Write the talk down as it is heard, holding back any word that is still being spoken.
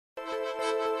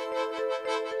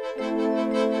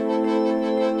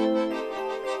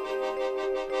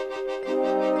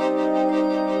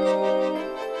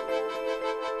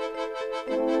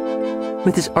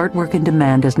With his artwork in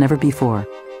demand as never before,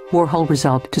 Warhol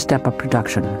resolved to step up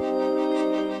production.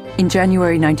 In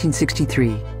January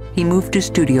 1963, he moved his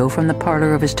studio from the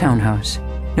parlor of his townhouse,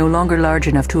 no longer large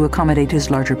enough to accommodate his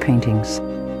larger paintings,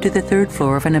 to the third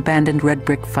floor of an abandoned red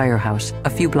brick firehouse a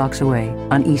few blocks away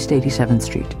on East 87th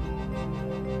Street.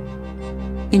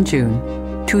 In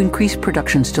June, to increase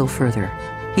production still further,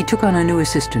 he took on a new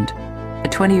assistant, a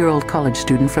 20-year-old college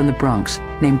student from the Bronx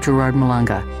named Gerard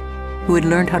Malanga, who had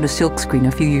learned how to silkscreen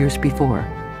a few years before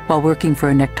while working for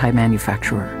a necktie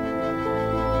manufacturer.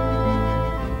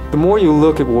 The more you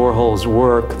look at Warhol's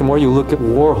work, the more you look at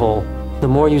Warhol, the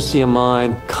more you see a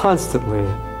mind constantly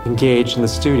engaged in the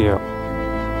studio.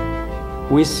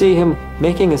 We see him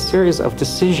making a series of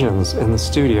decisions in the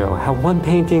studio, how one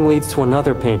painting leads to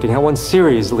another painting, how one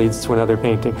series leads to another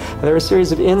painting. And there are a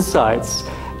series of insights,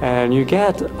 and you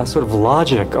get a sort of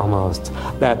logic almost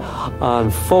that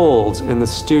unfolds in the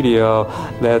studio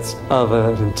that's of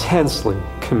an intensely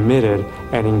committed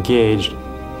and engaged,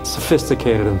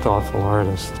 sophisticated and thoughtful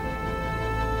artist.